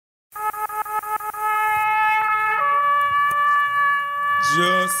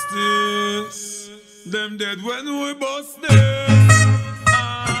Justice, them dead when we bust this.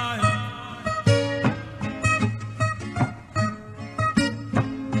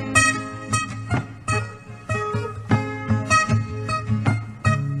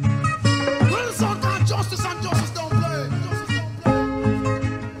 Justice and justice don't play.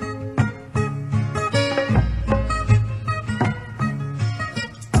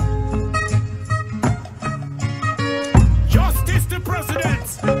 Justice the president.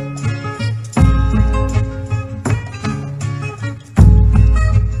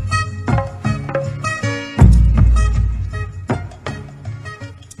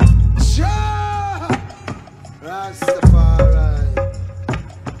 Sure. Rastafari.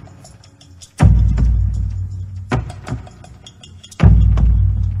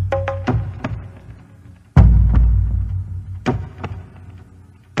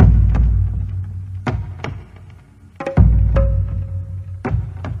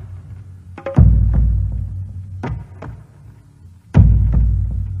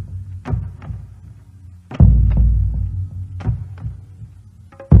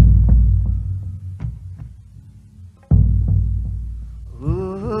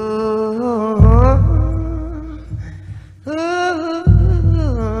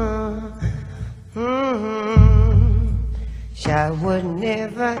 I would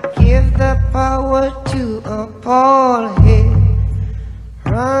never give the power to a Paul here.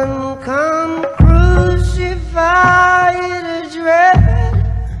 Run, come, crucify the dread.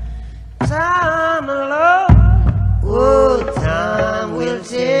 Time alone, oh, time will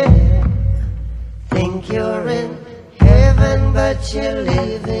tell. Think you're in heaven, but you're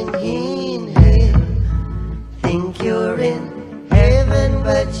living in hell. Think you're in heaven,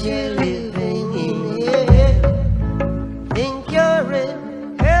 but you're living in hell. Think you're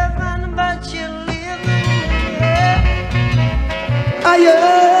in heaven, but you're living in hell.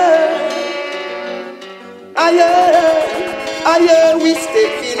 Higher, we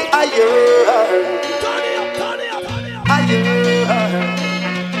stepping higher. Turn it up, turn it up, turn it up.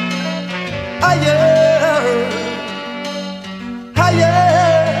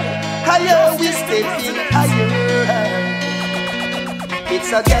 Higher, we stepping higher. It's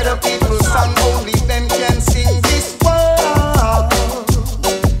a ghetto people song, only them can sing this one.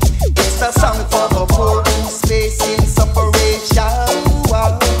 It's a song for the poor who's facing separation.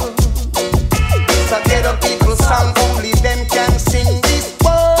 It's a ghetto people song, only them can sing this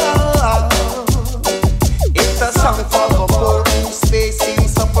one. It's a song for the poor who's facing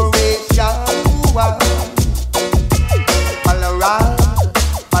separation.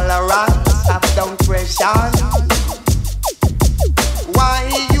 All around, stop down pressure. Why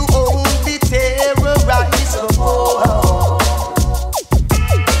you only terrorize the poor,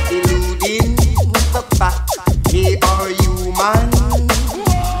 eluding the fact they are human,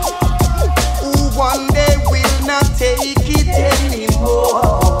 who one day will not take it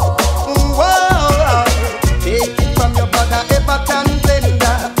anymore. Whoa. Take it from your brother Everton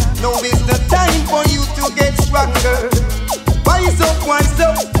Blender. Now is the time for you to get stronger. Wise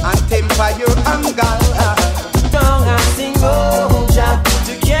up, and temper your anger. Strong I sing, oh, Jah,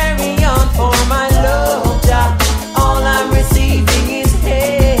 to carry on for my love, Jah. All I'm receiving is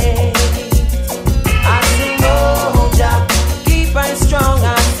hate. I sing, oh, Jah, keep on strong. I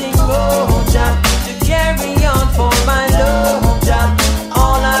sing, oh, Jah, to carry on for my love, Jah.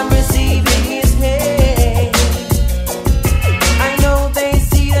 All I'm receiving is hate. I know they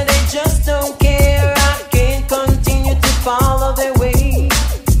see that they just don't care. I can't continue to follow their way.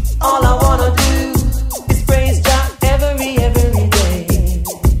 All I wanna do is praise Jah every day.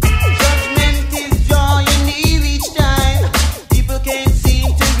 Judgment is drawing near each time. People can't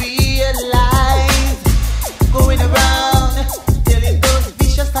seem to realize. Going around telling those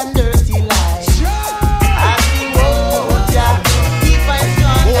vicious and dirty lies. I sing, oh, Jah, keep my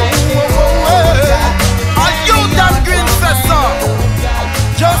strong. I sing, oh, Jah. Are you that green fessa?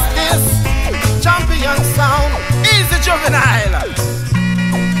 Justice, champion sound, easy juvenile.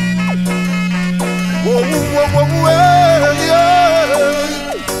 Whoa, yeah.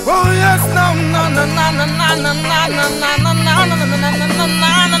 Oh yes, no.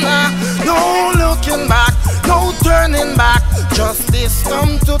 No looking back, no turning back. Justice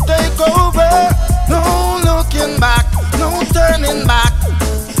come to take over. No looking back, no turning back.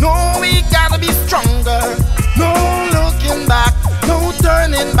 No, we gotta be stronger. No looking back, no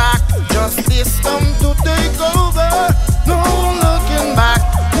turning back. Justice come to take over. No looking back,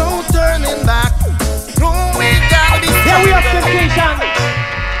 no turning back. No, we gotta be stronger. Yeah, we have temptation,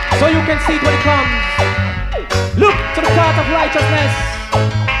 so you can see it when it comes. Look to the path of righteousness,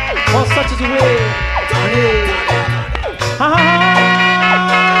 for such is the way. Ha ha ha!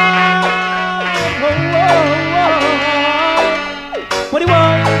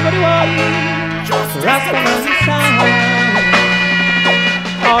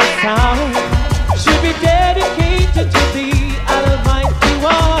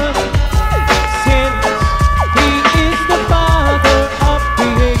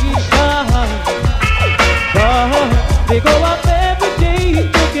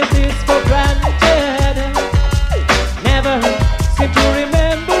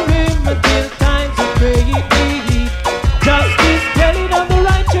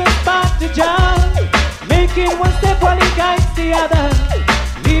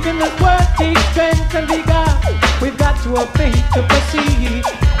 this world takes strength and vigor. We've got to have faith to proceed.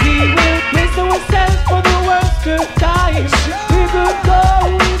 We will place ourselves for the worst of time. We will go,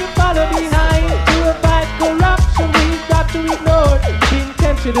 we will follow behind. To avoid corruption, we've got to ignore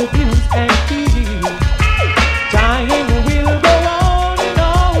intention, abuse, and greed. Time will go on and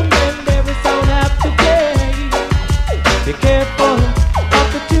on, and every sound have to play. Be careful of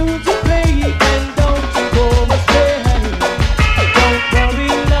the tunes you play, and don't you go astray. Don't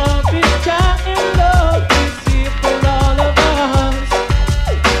worry, love is trying, love is here for all of us.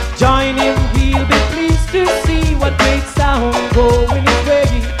 Join him, we'll be pleased to see what great sound going his way.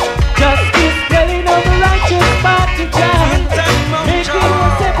 Justice telling of the righteous party child, making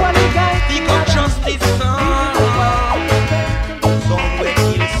us equally guide. Because justice song, we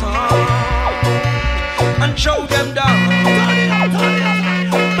kill song, and show them down,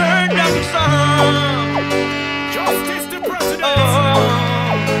 burn them song. Justice the president. Oh,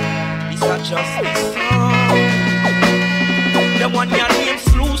 it's a justice song. The one your name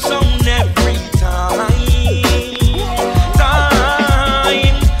slew sound every time.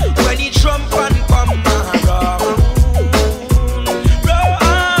 When he jump and come around,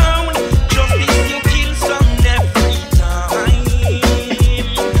 justice you kill some every time.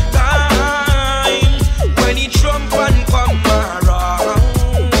 When he jump and come around,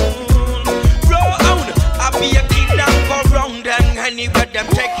 I be a kill and go round them anywhere them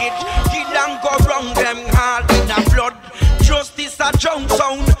take it. Kill and go round them all in the blood. Justice a jump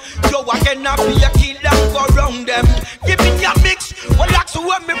sound. Yo again I be a kill and go round them. Give me your mix. Well that's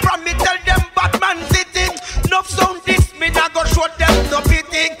what me from me tell them Batman sitting. No sound this me not go show them no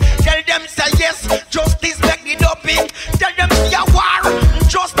beating. Tell them say yes, justice make it up in. Tell them see a war,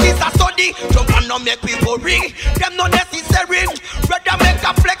 justice a study. Jump and no make people ring. Them no necessary. Rather make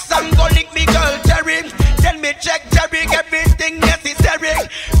a flex and go link me girl Terry. Tell me check Terry everything necessary.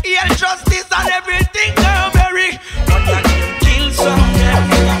 Heal justice and everything now very. But you kill some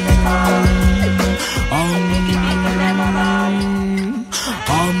every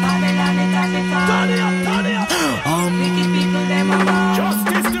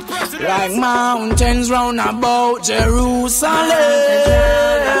Justice the president. like mountains round about Jerusalem.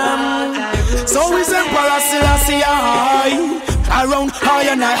 So is Emperor Selassie high. Around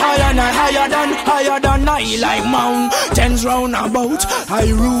higher and higher than I. Like mountains round about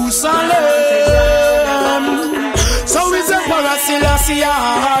Jerusalem. So is Emperor Selassie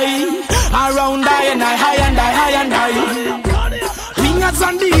high. Around higher and I. Singers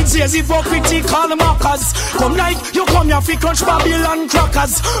and DJs, hypocritical mockers. Come like you come here fi crunch Babylon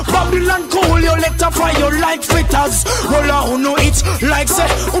crackers. Babylon cool, you let her fry you like fritters. Roll out, no it like say,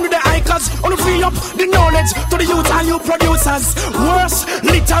 only the hikers. Only free up the knowledge to the youth and you producers. Worse,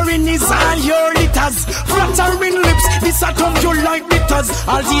 littering is all your litters. Flattering lips, this a tongue you like bitters.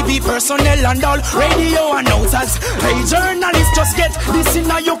 All TV personnel and all radio announcers. Hey journalists, just get this in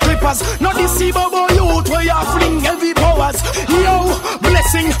your clippers. Not this Bobo youth where you fling heavy powers. Yo,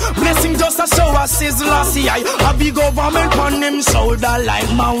 blessing just a show us Sizzla see I a big government on him shoulder like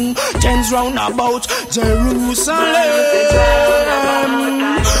mountains round about Jerusalem.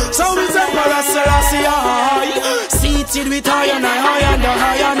 So is Emperor Selassie high, seated with high and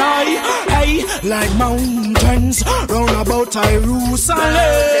high. Hey, like mountains round about Jerusalem.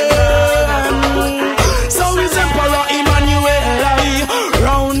 So is Emperor Emmanuel high,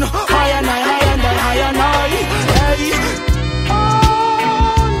 round high and high. Hey.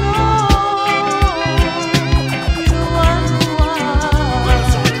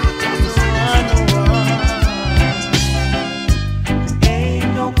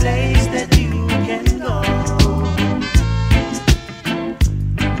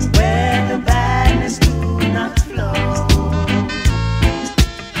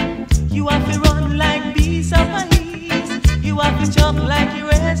 Jump like you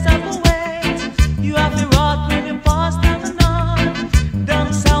rest of the west. You have to rock when you pass down the north.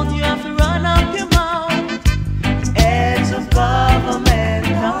 Down south you have to run up your mouth. Heads of government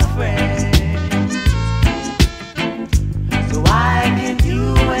are friends. So why can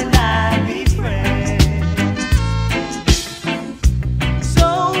you and I be friends? So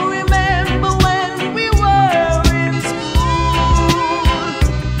remember when we were in school,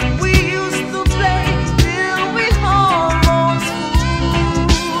 we used to play till we almost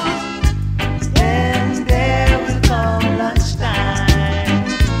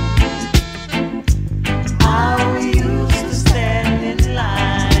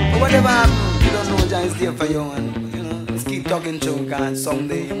for you and just keep talking to you, and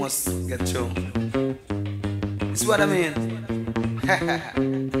someday you must get through. It's what I mean.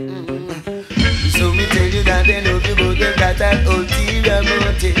 So me tell you that they love you, but they got that ulterior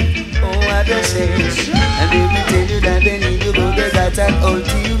motive. what a shame. And they will tell you that they need you, but they got an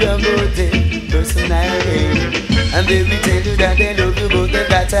ulterior motive, personality. And they will tell you that they love you, but they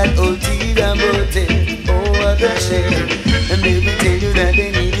got an ulterior motive. Oh, what a shame. And they will tell you that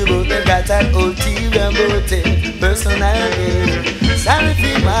they need you, but they got an ulterior motive, personality. Sorry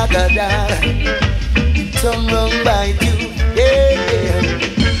for my God, some wrong by you, yeah.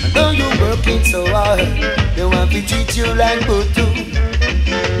 And though you working so hard, they want to treat you like Buju.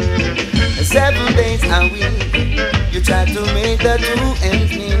 7 days a week, you try to make the 2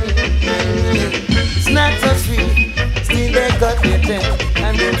 ends meet. It's not so sweet, still they cut their teeth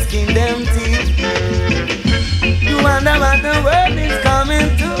and then skin them teeth. You wonder what the world is coming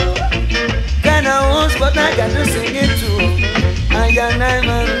to. Kinda host, but I got to sing it too. I and I'm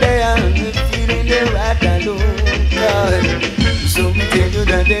on there, I'm feeling the right alone, God. So we tell you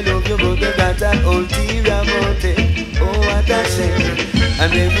that they love you, but they got an ulterior motive. Oh, what a shame. And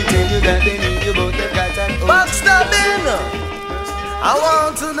then we tell you that they need you, but they got an Backstabbing. I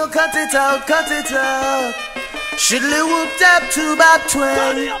want to look cut it out, cut it out. Shiddly whooped up to about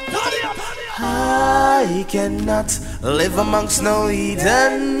 20. I cannot live amongst no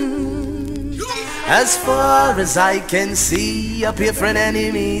Eden. As far as I can see, up here for an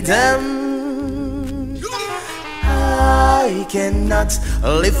enemy them. I cannot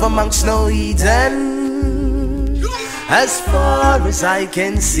live amongst no Eden. As far as I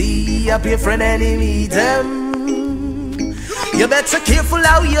can see, up here for an enemy them. You better careful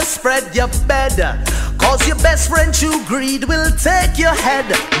how you spread your bed, cause your best friend true greed will take your head.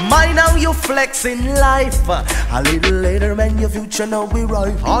 Mind how you flex in life. A little later man, your future now be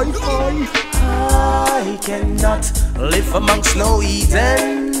right. I cannot live amongst no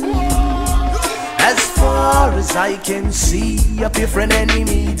Eden. As far as I can see, up here for an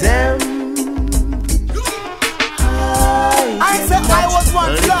enemy them. I said I was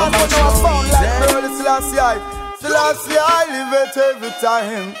once lost, but now I found like early Selassie. Selassie, I live it every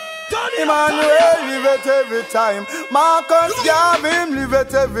time. Emmanuel, live it every time. Marcus, Gavin, live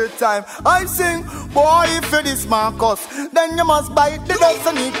it every time. I sing, boy, if it is Marcus, then you must bite the dust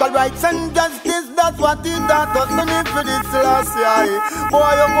and equal rights and justice. That's what he taught us. And if it is Selassie,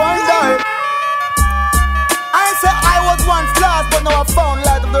 boy, you're going to die. I say I was once lost, but now I found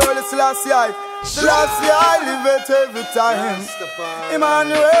light of the early Selassie. Selassie, I live it every time.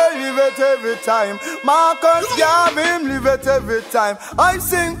 Emmanuel, live it every time. Marcus, Gavin, live it every time. I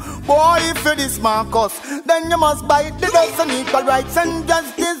sing, boy, if it is Marcus, then you must bite the dust and equal rights and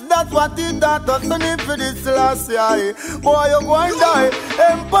justice. That's what he taught us. And if it is Selassie, boy, you're going to die.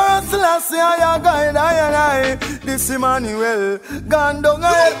 Emperor Selassie, I guide, I. This Emmanuel, gone down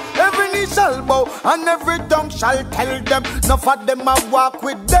hell. Every knee shall bow and every tongue shall tell them. Enough of them I walk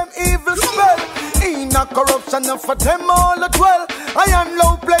with them evil spell. In a corruption, enough of them all at well. I am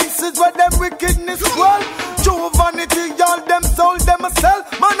low places where them wickedness dwell. True vanity, all them sold them a sell.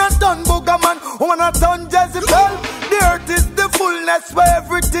 Man a done booger man, woman a done Jezebel. The earth is the fullness where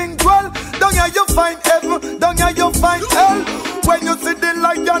everything dwell. Down here you find heaven, down here you find hell. When you see the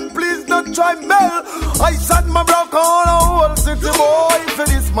lion, please don't try mel. I sat my rock on a whole city, boy. If it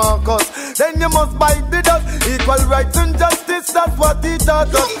is Marcus, then you must bite the dust. Equal rights and justice, that's what he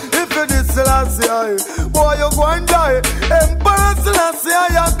taught us. If it is Selassie, boy, you're going to die. Emperor Selassie,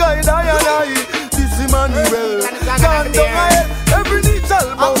 I guide, I. This Emmanuel, gone down hell. Every knee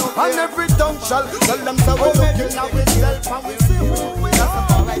shall bow and every tongue shall tell them so we're looking at ourselves and we see who we are.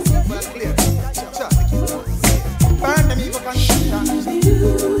 Burn them evil constitution.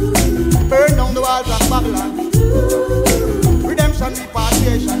 Burn down the walls of Babylon. Redemption,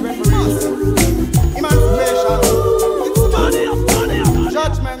 repatriation, reparation, emancipation.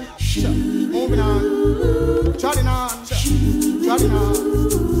 Judgment. Moving on. Trotting on. Trotting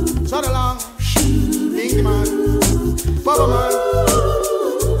on. Trot along. Ding man. Bubble man.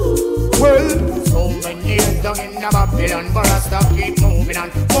 Well, so many years down in Babylon, but I still keep moving on,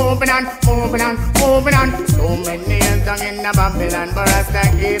 moving on, moving on, moving on. So many years down in Babylon, but I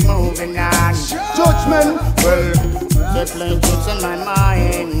still keep moving on. Judgment. Well, the plain truths in my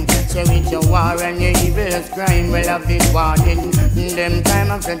mind. So it's your war and your evil's crime. Well, of this warning, them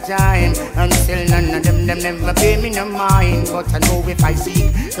time after time, and still none of them never pay me no mind. But I know if I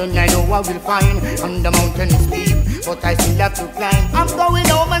seek, then I know I will find. And the mountain is steep, but I still have to climb. I'm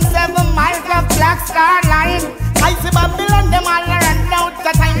going over 7 miles of black star line. I see Babylon, them all around out.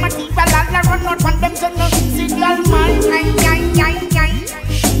 The time of people all around out. Want them to know see the Almighty.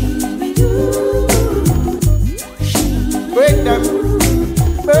 Break them,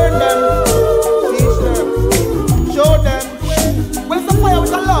 burn them, teach them, show them. Well, it's a fire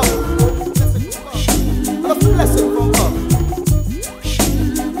with a love. It's a blessing from God.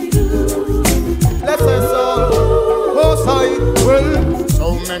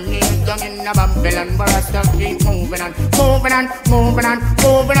 a Babylon, but I still keep moving on, moving on, moving on,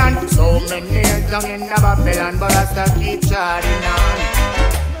 moving on. So many years down in the Babylon, but I still keep charting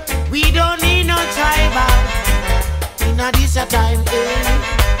on. We don't need no tribal in a this time,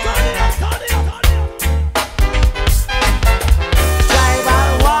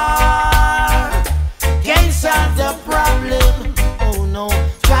 Tribal war can't solve the problem. Oh no,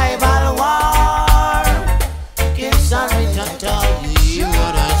 tribal war can't solve it at all. You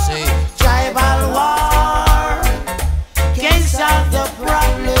what I say? Tribal war can't solve the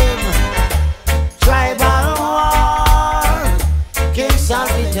problem. Tribal war can't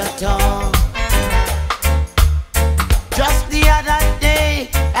solve it at all. Just the other day,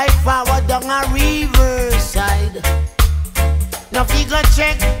 I forward down a riverside. Now if you go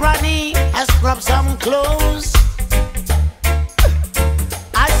check Ronnie, I scrub some clothes.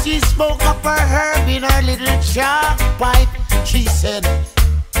 As she spoke up her herb in her little chalk pipe, she said,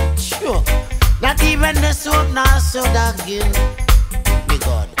 sure, not even the soap nor soda again. Me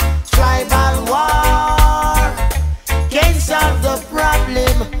God, tribal war can't solve the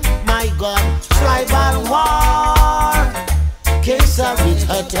problem. My God, tribal war can't solve it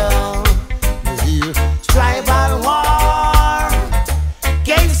at all. Tribal war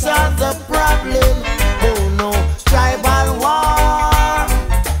can't solve the problem. Oh no, tribal war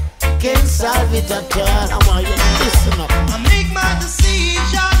can't solve it at all. I want you to listen up. I make my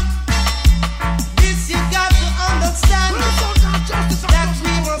decision. This you got to understand. That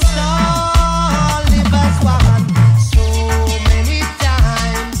we must all live as one. So many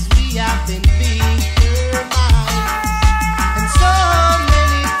times we have been victimized, and so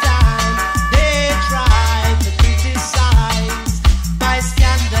many times they try to criticize by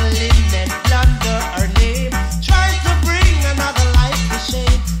scandalizing and plunder our name, trying to bring another life to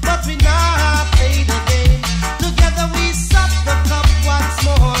shame. But we not play the game. Together we sup the cup once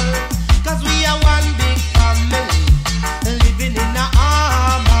more, 'cause we are one big family, living in a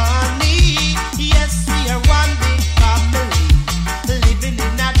harmony. Yes, we are one big family, living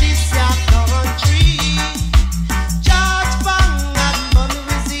in a this here country. George Bang and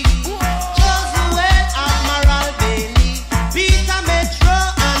Bunwizi, Josué Admiral Bailey, Peter Metro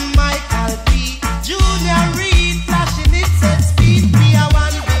and Michael P, Junior Reed flashing it said speed. We are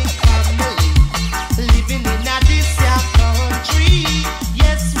one big family, living in a this here country.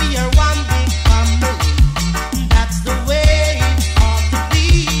 Yes, we are one big family. That's the way it ought to be.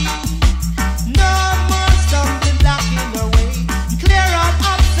 No more stumbling block in our way. Clear out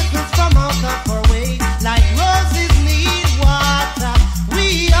obstacles from out of our way. Like roses need water, we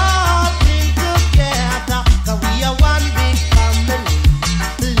all cling together, 'cause we are one big family,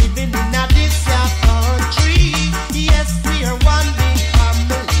 living in a this here country. Yes, we are one big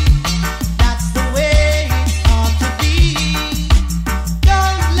family. That's the way it ought to be.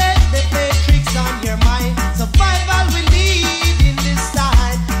 Don't let them play tricks on your mind. Survival we need in this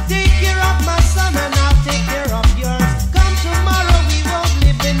time. Take care of my son and I'll take care of yours. Come tomorrow we won't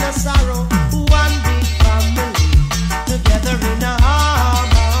live in a sorrow. One big family, together in a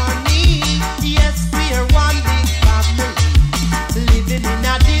harmony. Yes, we are one big family, living in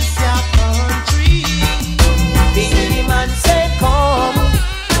a this here country. The man said, come.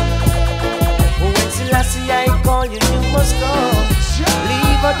 When Selassie I call you, you must come.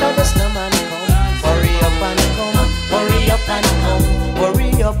 Leave out of the slum and come. Hurry up and come. Hurry up and come. Hurry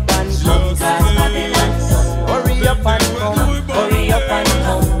up and come. 'Cause Babylon done. Hurry up and come. Hurry up and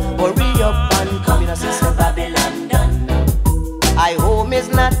come. Hurry up and come. You know, sister Babylon done. I home is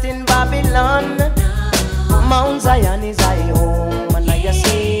not in Babylon. Mount Zion is I home. And I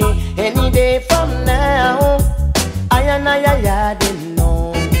say, any day from now, I didn't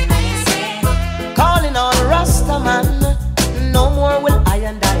know. Calling all Rasta man, no more will I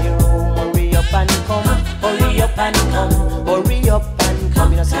and I roam. Hurry up and come, hurry up and come, hurry up and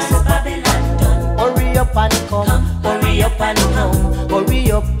come. You know, sister Babylon done. Hurry up and come, hurry up and come,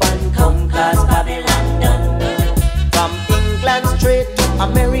 hurry up and come, 'cause Babylon done. From England straight to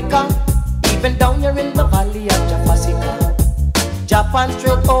America, even down here in the valley of Jafasica. Japan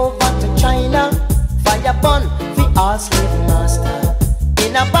straight over to China, fire burn for all slave master.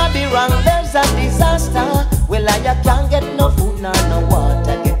 In a Babylon there's a disaster. Well, I can't get no food nor no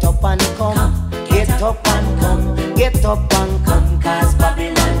water. Get up and come, get up and come, get up and come, 'cause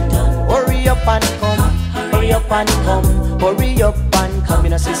Babylon done. Hurry up and come, hurry up and come, hurry up and come.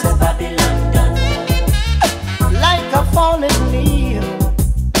 You know, sister Babylon done. Like a fallen leaf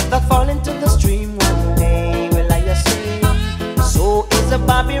that fall into the stream one day. Well, I say, so is a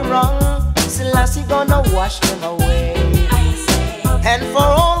Babylon. Selassie gonna wash them away. And for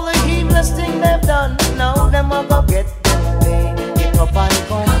all the heedless thing they've done, now them a go get them pay. Get up and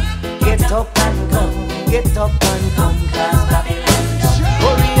come, get up get up and come, 'cause Babylon done.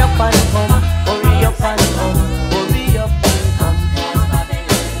 Hurry up and come, hurry up and come, hurry up and come, 'cause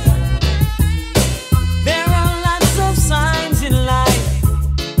Babylon done. There are lots of signs in life,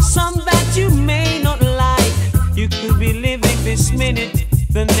 some that you may not like. You could be living this minute,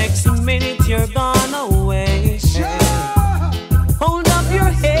 the next minute you're gone away. Hold up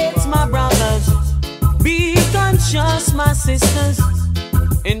your heads, my brothers, be conscious, my sisters,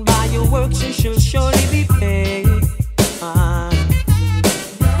 and by your works you shall surely be paid.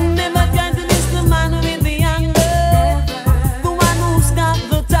 Never try to miss the man with the anger, the one who's got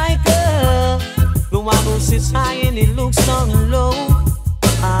the tiger, the one who sits high and he looks down low.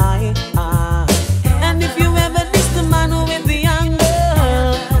 And if you ever miss the man with the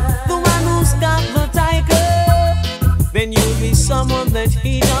anger, the one who's got the tiger, then you'll be someone that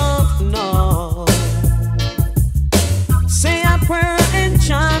he don't know. Say a prayer and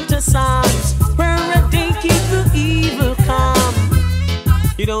chant a psalms, prayer a day keep the evil calm.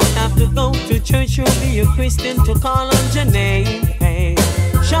 You don't have to go to church or be a Christian to call on your name. Hey.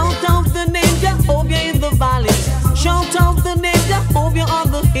 Shout out the name Jehovah in the valleys, shout out the name Jehovah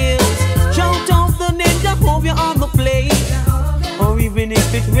on the hills, shout out the name Jehovah on the plain. Or even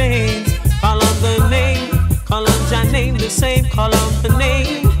if it rains, call on the name, call on your name the same, call on the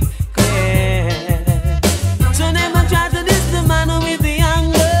name. Yeah. So never try to diss the man with the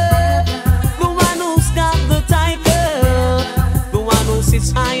anger, the one who's got the tiger, the one who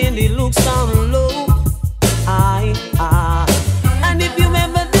sits high and he looks down low. And if you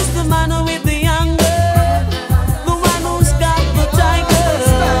ever diss the man with the anger, the one who's got the tiger,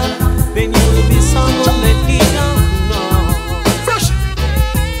 then you will be someone that he don't know. Fresh.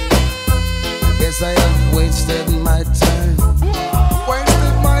 Guess I have wasted my time.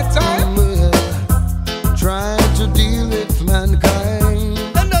 Wasted my time. Trying to deal with mankind.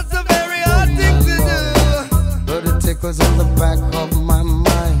 And that's a very hard thing to do. But it tickles on the back of my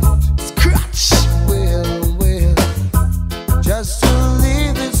mind. Scratch. Well, just to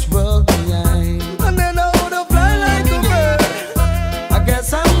leave this world behind. And then I would have fly like a bird. I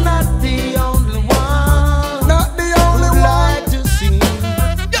guess I'm not the only one. Not the only who'd one. like to see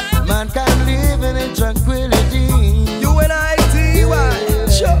mankind living in tranquility. You and I, T.Y.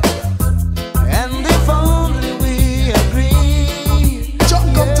 Sure. And if only we agree,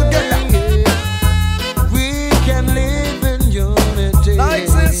 Come together. we can live in unity. Like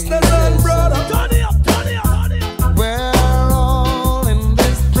sisters and brothers. We're all in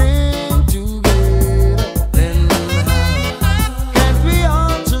this thing together. Then can't we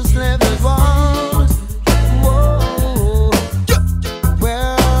all just live as one? Whoa.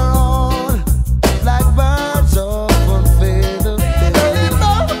 We're all like birds of one feather.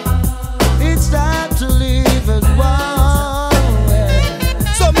 It's time to live as one.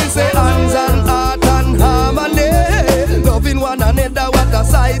 So me say hands and heart and harmony, loving one another, what a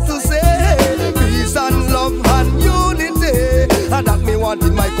sight to say. Peace and love and unity, and that me want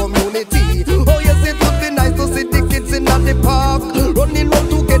in my community. Oh yes, it would be nice to see the kids in the park, running round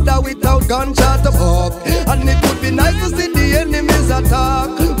together without gunshot to bark. And it would be nice to see the enemies attack,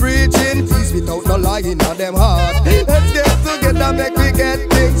 preaching peace without no lying on them heart. Let's get together, make we get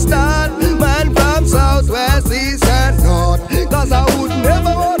things start. Man from south, west, east and north, 'cause I would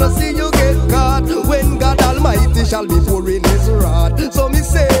never wanna see you get caught when God Almighty shall be pouring his wrath. So me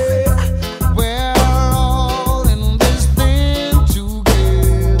say, We're all in this thing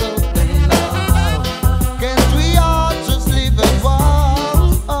together. Now, can't we all just live as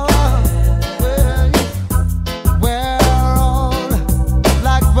one? We're all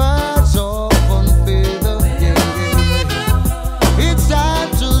like birds of one feather. It's time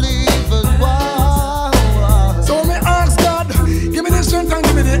to live as one. so me ask God, give me the strength and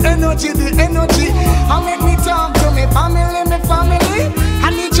give me the energy, and make me talk to me family,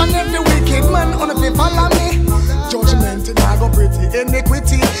 and each and every wicked man on the follow me. Judgment it I go pretty,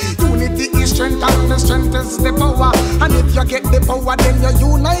 iniquity, unity is strength and the strength is the power. And if you get the power, then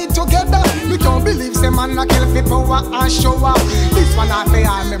you unite together. You can't believe say man a kill for power and show up. This one I pay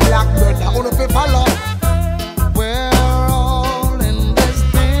I'm a black brother on the follow. We're all in this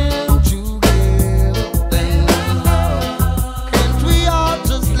thing together. Can't we all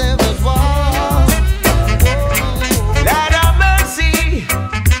just live as one? Lord have mercy.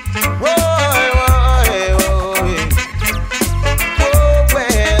 Whoa, whoa, whoa, whoa,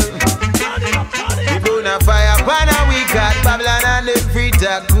 well. We burn a fire upon a week at Babylon and the free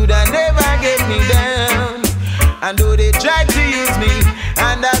talk could never get me down. And though they try to use me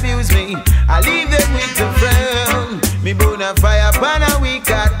and abuse me, I leave them with a frown. Me burn a fire upon a week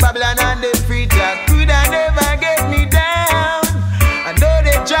at Babylon and the free talk could never get me down. And though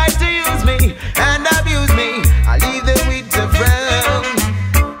they try to use me and abuse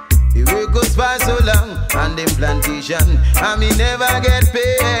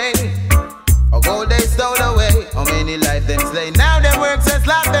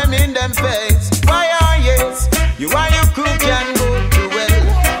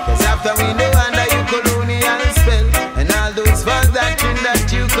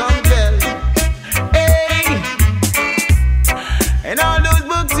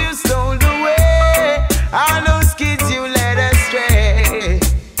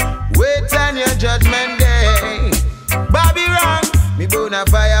gonna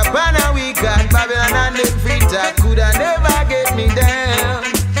fire pan a week at Babylon and them feet that coulda never get me down.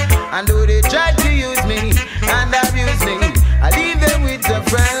 And though they try to use me and abuse me, I leave them with a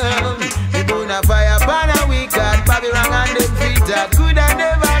frown. We gonna fire pan a week at Babylon and them feet that coulda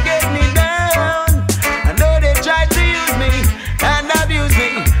never get me down. And though they try to use me and abuse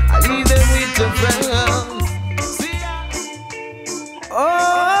me, I leave them with a frown.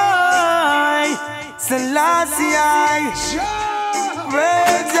 Oh, Selassie,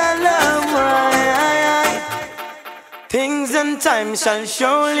 praise the Lord. Things and time shall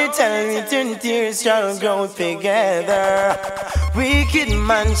surely tell me, and tears shall grow together. Wicked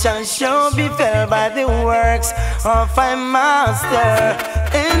man shall sure be fell by the works of my master.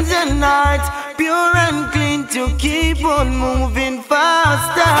 In the night, pure and clean to keep on moving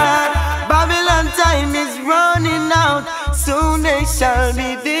faster. Babylon time is running out, soon there shall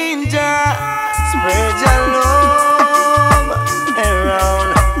be danger. Spread your love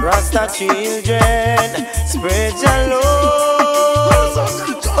around Rasta children. Spread your love.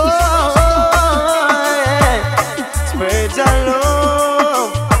 Oh, yeah. Spread your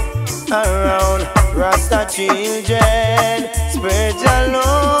love around Rasta children. Spread your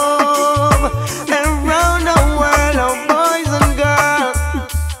love around the world of boys and girls.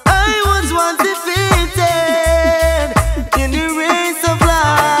 I was once defeated in the race of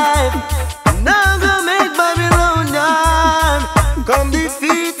life. Now go make Babylon done. Come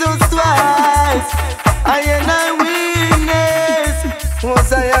defeat us twice. I and I witness.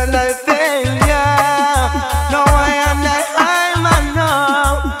 Was I and I failure? Now I and I man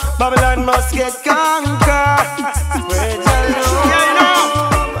now. Babylon must get conquered. Spread your love. Yeah, you know,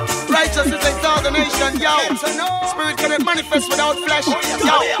 righteousness exalt the nation, yo. Spirit cannot manifest without flesh, yo.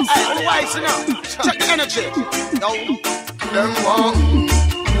 Otherwise, you know, check the energy, yo. Them one,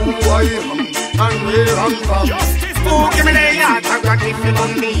 who I am, and where I'm from. Oh, give me the heart, I got it for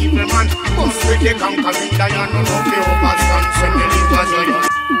the evil man. Must with the conquering lion, no be overstand, send me the was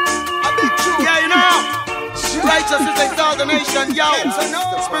yeah, you know. Righteousness exalt the nation, yo.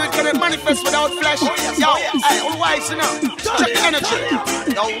 Spirit cannot manifest without flesh, yo. Otherwise, you know, check the energy,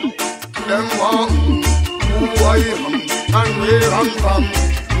 yo. Them one, who I am, and where I'm from.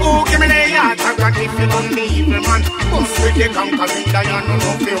 Oh, give me the heart, I got it for the evil man. Must with the conquering lion, no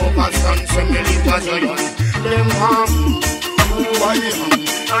be overstand, send me the was them one, who I am,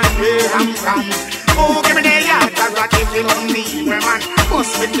 and where I'm from. Oh, give me the heart, I got it for the evil man.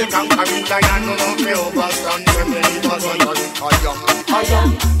 Must with the conquering lion, no be overstand, send me the was I am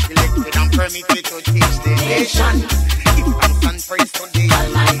elected and permitted to teach the nation. Give thanks and praise to the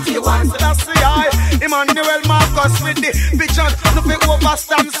Almighty One. That's the eye, Emmanuel Marcus with the vision. Nothing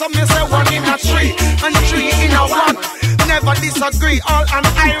overstand, some me say one in a three, and three in a one. Never disagree, all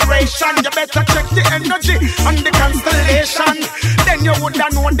annihilation. You better check the energy and the constellation. Then you would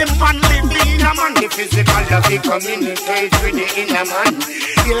know the man living in a man. The physical love he communicates with the inner man.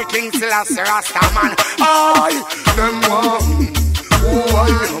 He'll King Selassie Rasta man. I, them one, who I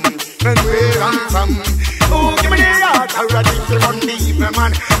am, and where I'm from. Oh, give me the heart, I ready to run the evil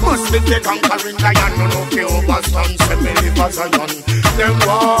man. Must be the conquering lion, no be overstand, send me the Zion. Them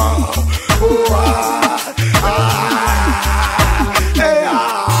one, who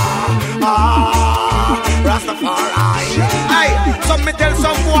Rastafari. Hey, some me tell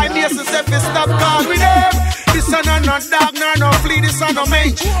some boy, yes, if they stop calling with them. This a no dog, no flea, this a no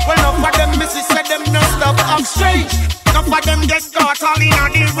mange. Well, enough of them missus said them no stop exchange. Enough of them get caught all in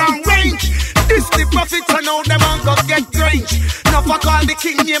the wrong range. This the profit, so now them and go get range. Enough of call the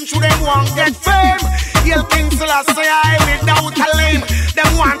king name, so them want get fame. Yell King Selassie, I without a lame.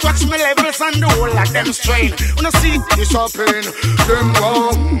 Them want watch me levels and the whole of them strain. When I see this happen, them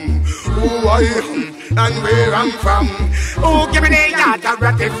wrong, who I am and where I'm from. Oh, give me the heart, I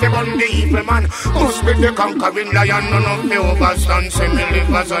rat if you on the evil man. Must be the conquering lion, none of the overstand, send me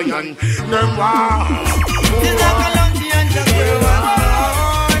live as I am. Them wrong, who I am.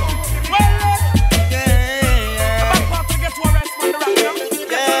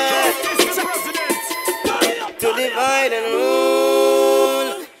 Divide and rule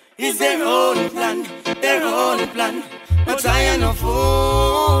is their own plan. But I am no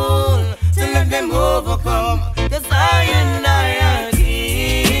fool to let them overcome. 'Cause I and I are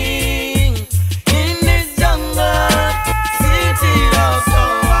king in this jungle, city of so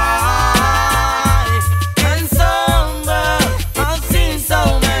wide and somber. I'll see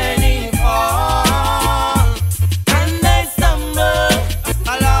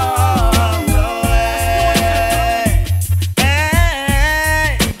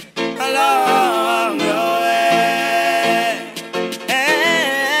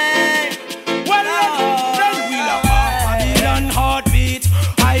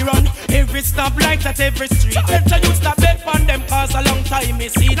every stoplight at every street. Better you stop beg on them cause a long time me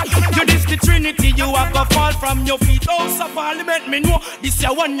see it. You this the Trinity, you have to fall from your feet. House of Parliament, me know this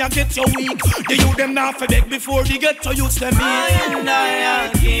your one you get your weak. The you them now for beg before they get to use them. I and I are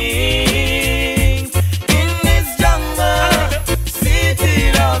kings in this jungle.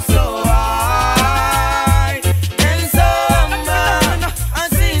 City love so high and so humble. I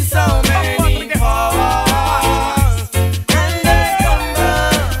see so many falls and they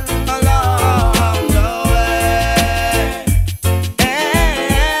stumble along the way.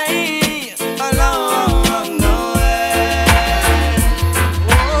 Hey, along the way.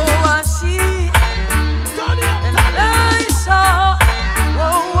 Oh, I see and I saw.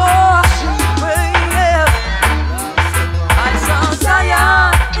 Oh, oh, yeah. I saw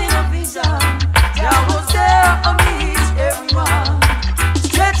Zion in a vision. Jah was there amidst everyone,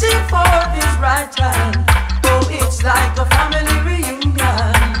 stretching forth his right hand. Oh, it's like a family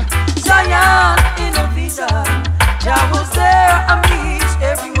reunion. Zion in a vision. Jah was there amidst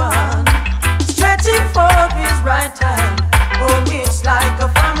everyone, stretching forth his right hand. Oh, it's like a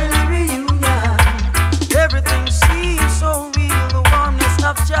family reunion. Everything seems so real. The warmness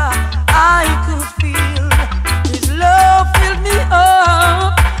of Jah I could feel. His love filled me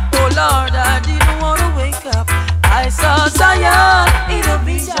up. Oh Lord, I didn't want to wake up. I saw Zion in a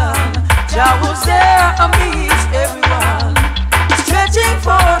vision. Jah was there amidst everyone, stretching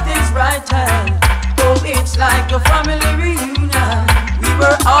forth his right hand. Oh, it's like a family reunion. We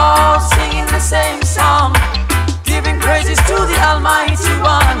were all singing the same song, giving praises to the Almighty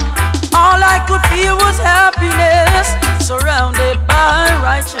One. All I could feel was happiness, surrounded by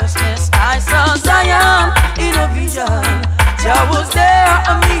righteousness. I saw Zion in a vision. Jah was there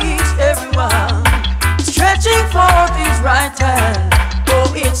amidst everyone, stretching forth his right hand.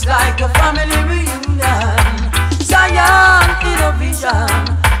 Oh, it's like a family reunion. Zion in a vision.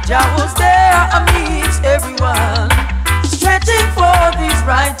 Jah was there amidst everyone, stretching forth his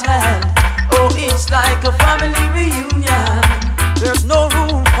right hand. Oh, it's like a family reunion. There's no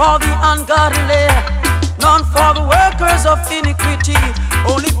room for the ungodly, none for the workers of iniquity,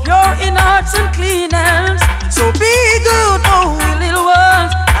 only pure in hearts and clean hands. So be good, oh little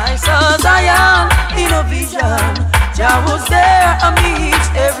ones. I saw Zion in a vision. Jah was there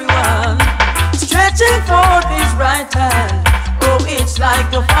amidst everyone, stretching forth his right hand. Oh, it's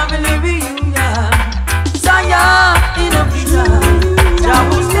like a family reunion. Zion in a vision. Jah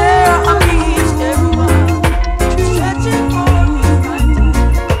was there amidst everyone, stretching forth his right hand.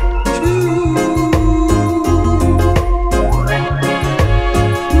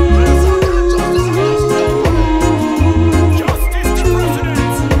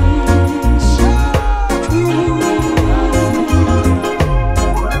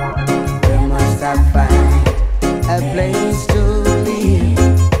 Where must I find a place to live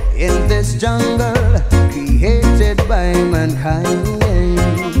in this jungle created by mankind?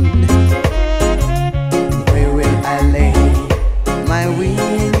 Where will I lay my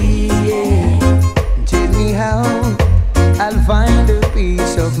weary head? Tell me how I'll find a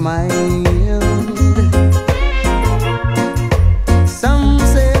peace of mind. Some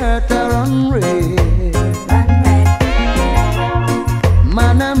say earth are unreal.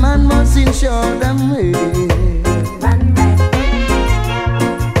 Man and man must ensure them way.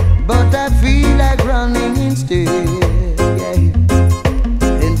 But I feel like running instead, yeah.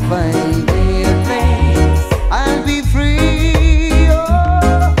 And find me a place I'll be free.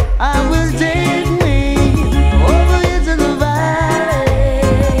 Oh, I will take me over into the valley.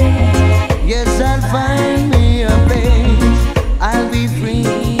 Yes, I'll find me a place I'll be free.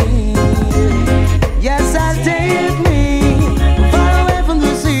 Yes, I'll take me far away from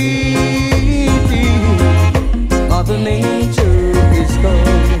the city. Mother Nature is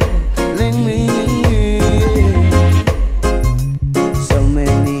calling me. So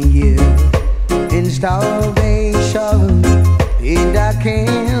many years in starvation, and I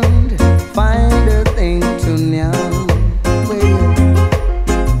can't find a thing to now.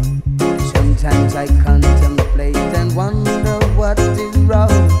 Sometimes I contemplate and wonder what is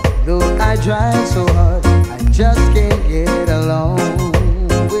wrong. Though I try so hard, I just can't get along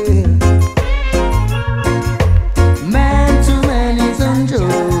with man. To man is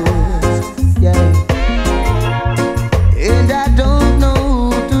unjust, yeah. And I don't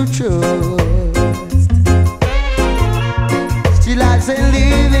know who to trust. Still I say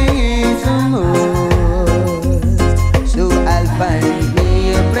living is a must. So I'll find me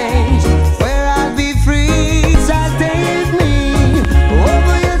a place where I'll be free. So I'll take me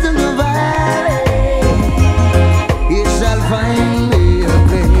over years in the valley. Yes, I'll find me a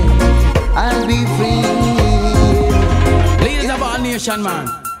place I'll be free. Ladies of all nation, man.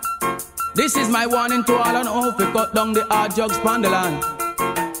 This is my warning to all on who fi cut down the hard drugs pon the land.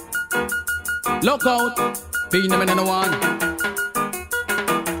 Look out, be them in the one.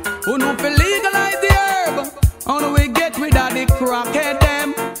 Who know fi legalize the herb? How do we get rid of the crackhead them?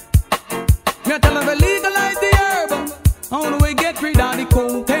 Me tell them fi legalize the herb. How do we get rid of the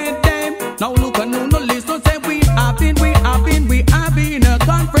cocaine them? Now look and no listen, say we have been a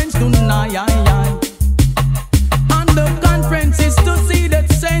conference tonight. And the conference is to see that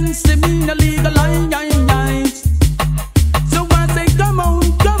sense to me no legalize. So I say come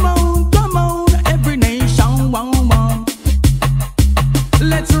on, every nation one.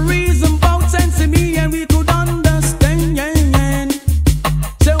 Let's reason about sense to me and we could understand.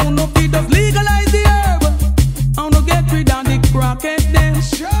 So no feed us legalize the herb. I wanna get rid of the crackhead them.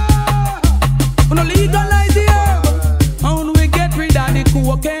 Wanna legalize the herb. I wanna get rid of the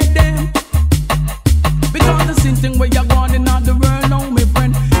cocaine them. Because the same thing where you're going in all the world now, my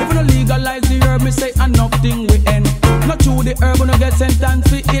friend. If you don't legalize the herb, me say nothing we end. Not true, the herb gonna get sentenced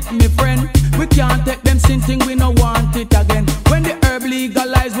for it, my friend. We can't take them sin thing, we no want it again. When the herb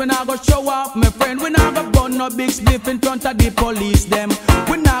legalize, we not go show off, my friend. We not go burn no big spliff in front of the police, them.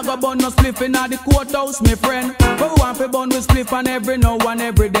 We not go burn no spliff in the courthouse, my friend. But we want to burn with spliff and every now and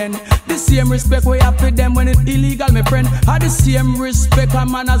every then. The same respect we have for them when it's illegal, my friend. Had the same respect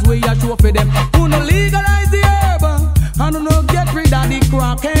and manners we are show for them. Who no legalize the herb, and who no get rid of the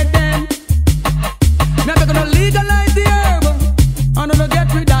crackhead them. Me be gonna legalize the herb, and who no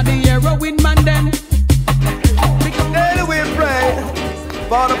get rid of the heroin man them. Daily we pray,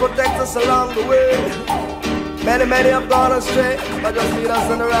 Father protect us along the way. Many have gone astray, but just lead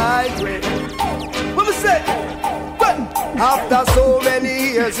us in the right way. What we say? After so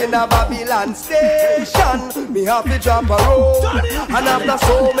many years in a Babylon station, me have to jump a road. And after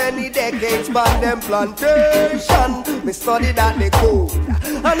so many decades on them plantation, me study that they code.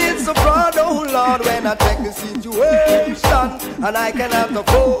 And it's a fraud, oh Lord, when I check the situation, and I cannot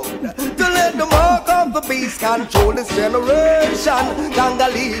afford to let the mark of the beast control this generation.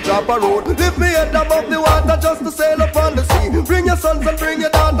 Gangali drop a road, lift me head above the water just to sail upon the sea. Bring your sons and bring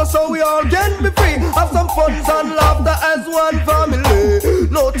your daughters so we all can be free. Have some fun and laughter as one family.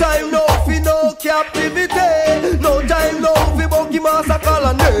 No time, no fee, no captivity. No time, no fee, Boki Massa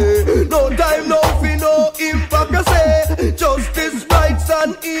colony. No time, no fee, no hypocrisy. Justice, rights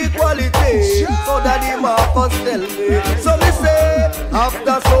and equality. So that the Marcus tell me. So me say,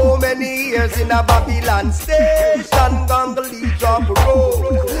 after so many years in a Babylon station, Gangali drop a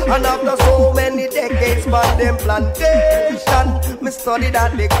road. And after so many decades on them plantation, me study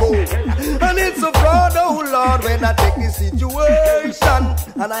that they code. And it's a fraud, oh Lord, when I take this situation,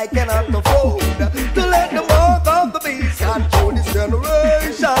 and I cannot afford to let the mark of the beast control this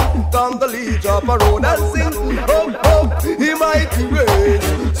generation. Gangali drop a road and sing, up, he mighty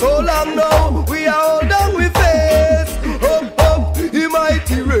race. So long now, we are all done with face. Up, he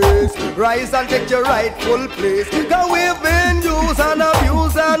mighty race. Rise and take your rightful place. Cause we've been used and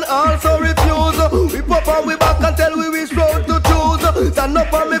abused and also refused. We pop on we back and tell we which road to choose. Stand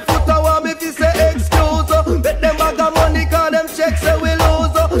up on me foot, I want me to say excuse. Bet them bag of money, cause them checks say we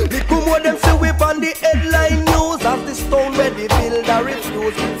lose. The Kumo them say we on the headline news. As the stone where the builder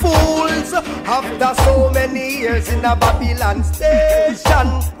refuse. Fools, after so many years in a Babylon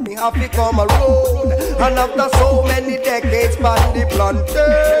station, me have to come a road. And after so many decades on the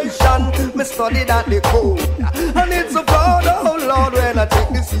plantation, me study that the code. And it's a fraud, oh Lord, when I take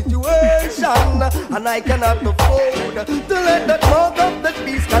the situation, and I cannot afford to let that mark of that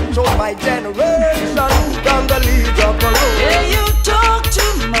beast control my generation. Gangali drop a road. Yeah, you talk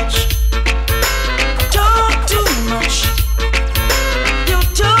too much. Talk too much. You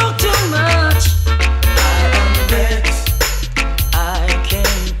talk too much. I am vexed. I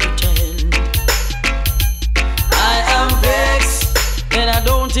can't pretend. I am vexed, and I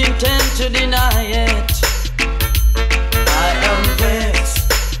don't intend to deny it. I am vexed.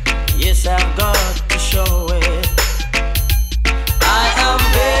 Yes, I've got to show it. I am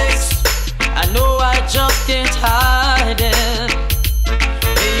vexed.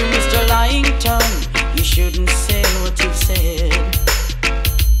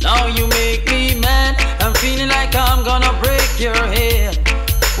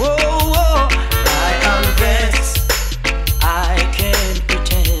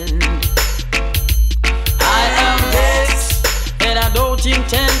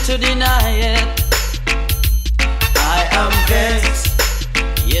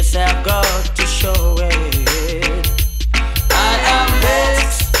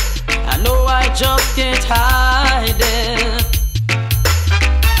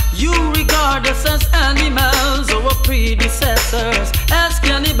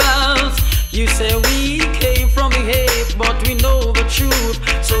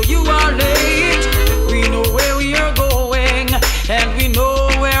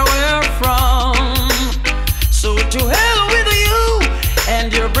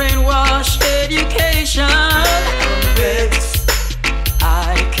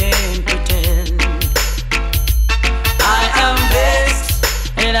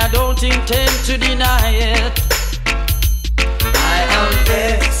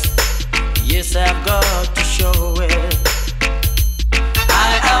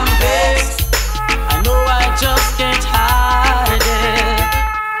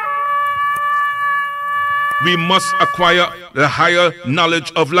 must acquire the higher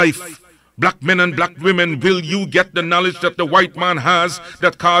knowledge of life. Black men and black women, will you get the knowledge that the white man has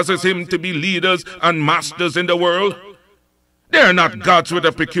that causes him to be leaders and masters in the world? They are not gods with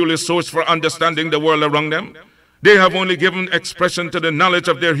a peculiar source for understanding the world around them. They have only given expression to the knowledge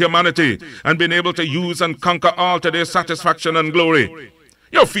of their humanity and been able to use and conquer all to their satisfaction and glory.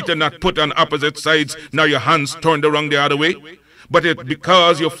 Your feet are not put on opposite sides, nor your hands turned around the other way. But it's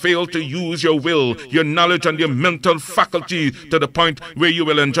because you fail to use your will, your knowledge, and your mental faculty to the point where you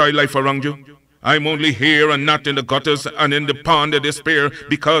will enjoy life around you. I'm only here and not in the gutters and in the pond of despair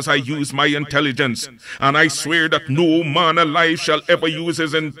because I use my intelligence. And I swear that no man alive shall ever use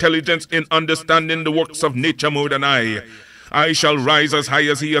his intelligence in understanding the works of nature more than I. I shall rise as high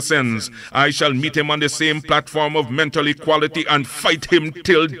as he ascends. I shall meet him on the same platform of mental equality and fight him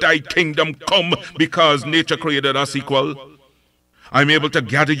till thy kingdom come, because nature created us equal. I'm able to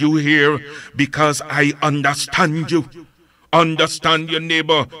gather you here because I understand you. Understand your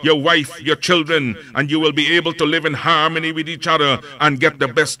neighbor, your wife, your children, and you will be able to live in harmony with each other and get the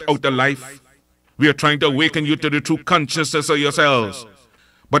best out of life. We are trying to awaken you to the true consciousness of yourselves.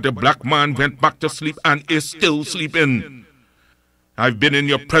 But the black man went back to sleep and is still sleeping. I've been in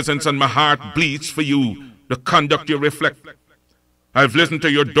your presence and my heart bleeds for you, the conduct you reflect. I've listened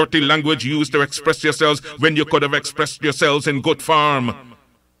to your dirty language used to express yourselves when you could have expressed yourselves in good form.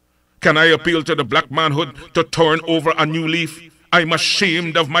 Can I appeal to the black manhood to turn over a new leaf? I'm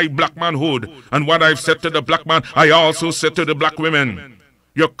ashamed of my black manhood, and what I've said to the black man, I also said to the black women.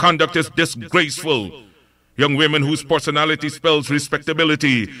 Your conduct is disgraceful. Young women whose personality spells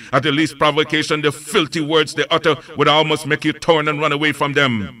respectability, at the least provocation, the filthy words they utter would almost make you turn and run away from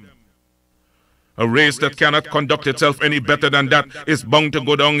them. A race that cannot conduct itself any better than that is bound to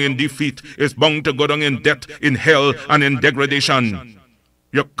go down in defeat, is bound to go down in death, in hell, and in degradation.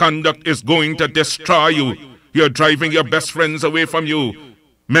 Your conduct is going to destroy you. You're driving your best friends away from you.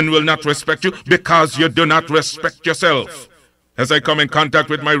 Men will not respect you because you do not respect yourself. As I come in contact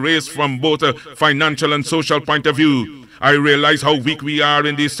with my race from both a financial and social point of view, I realize how weak we are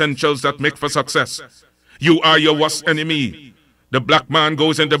in the essentials that make for success. You are your worst enemy. The black man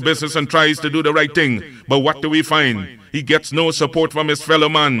goes into business and tries to do the right thing, but what do we find? He gets no support from his fellow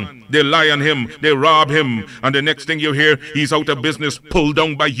man. They lie on him, they rob him, and the next thing you hear, he's out of business, pulled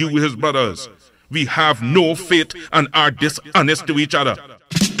down by you, his brothers. We have no faith and are dishonest to each other.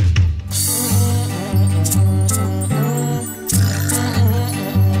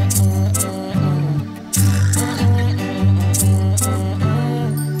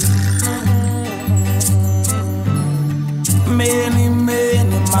 Many,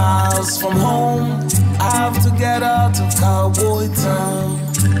 many miles from home, I have to get out of cowboy town.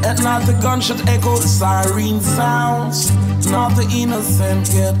 At night the gunshot echo, the siren sounds. Not the innocent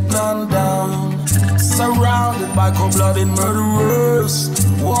get gunned down. Surrounded by cold-blooded murderers,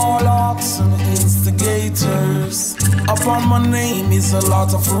 warlocks and instigators. Upon my name is a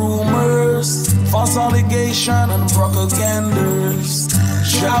lot of rumors, false allegation and propagandas.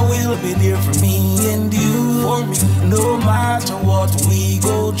 Jah will be there for me and you, for me, no matter what we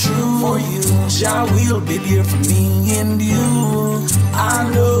go through. For you, Jah will be there for me and you. I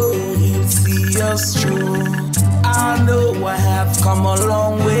know He'll see us through. I know I have come a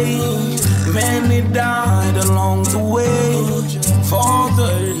long way. Many died along the way.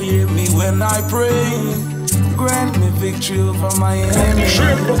 Father, hear me when I pray. Grant me victory over my enemy.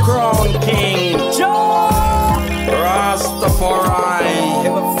 Triple Crown King Rastafari,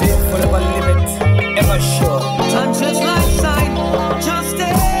 ever faithful, ever live it, ever sure. Touches like sight,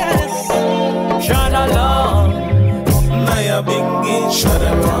 justice. Shine along. Naya bingi, shine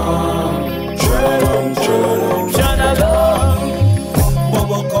along. Shine along, shine along. Shine along.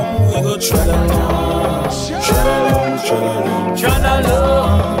 Bubba come, we go shine along. Shine along, shine along. Shine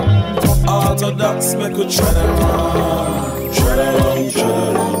along. Orthodox, make a shine along. Shine along,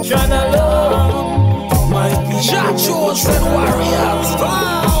 shine along. Shine along. Jah chosen warriors.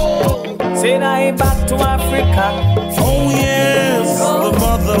 Wow. Say now back to Africa. Oh yes, the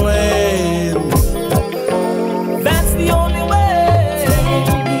motherland. That's the only way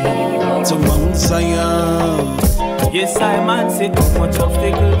to Mount Zion. Yes, I man see too much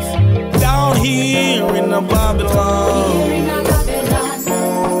obstacles down here in the Babylon.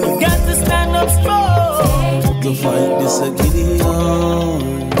 You got to stand up strong to fight this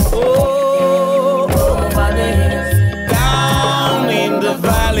Gideon. Down in the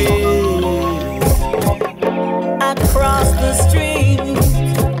valley, across the stream,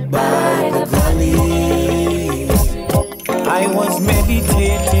 by the valley, I was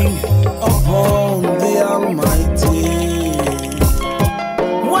meditating upon the Almighty,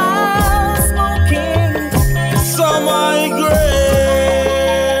 while smoking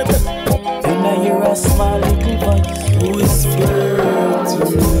a small little voice whisper to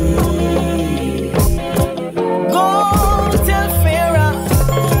me. Go tell Pharaoh,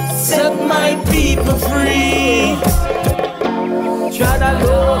 set my people free. Tread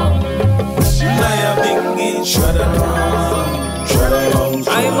along, Naya Bingi, tread along, tread along. I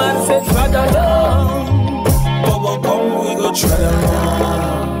man said tread along. Bubba come, we go tread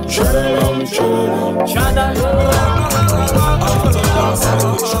along, tread along, tread along, tread along. After dance,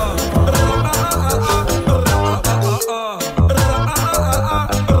 we tread.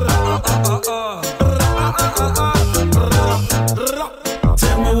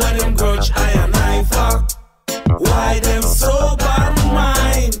 Tell me what them grudge I and I fuck. Why them so bad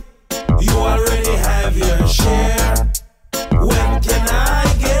mind? You already have your share. When can I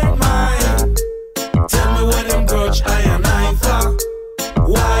get mine? Tell me what them grudge I and I fuck.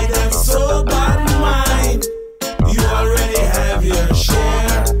 Why them so bad mind? You already have your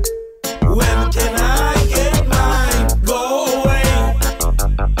share. When can I get mine? Go away,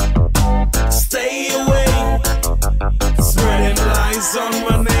 stay away, spreading lies on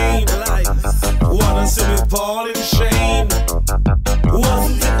my name. Wanna see me fall in shame?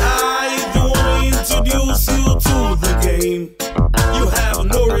 Wasn't it I the one introduce you to the game? You have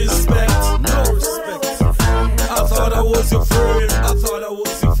no respect, no respect. I thought I was your friend, I thought I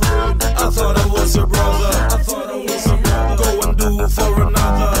was your friend, I thought I was your brother, I thought I was your brother. Go and do for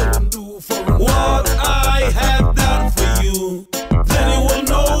another, what I have done for you. Then you will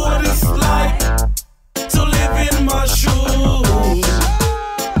know what it's like to live in my shoes.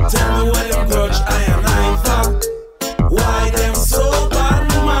 Tell me what them grudge I and I fuck. Why them so bad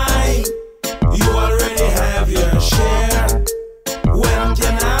mind? You already have your share. When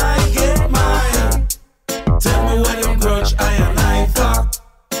can I get mine? Tell me what them grudge I and I fuck.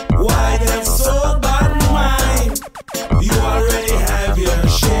 Why them so bad mind? You already have your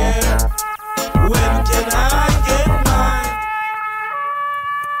share. When can I get mine?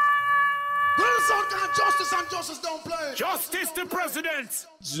 Justice and justice don't play. Justice the president.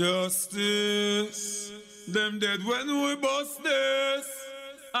 Justice. Them dead when we bust this.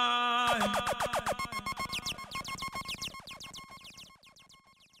 Aye.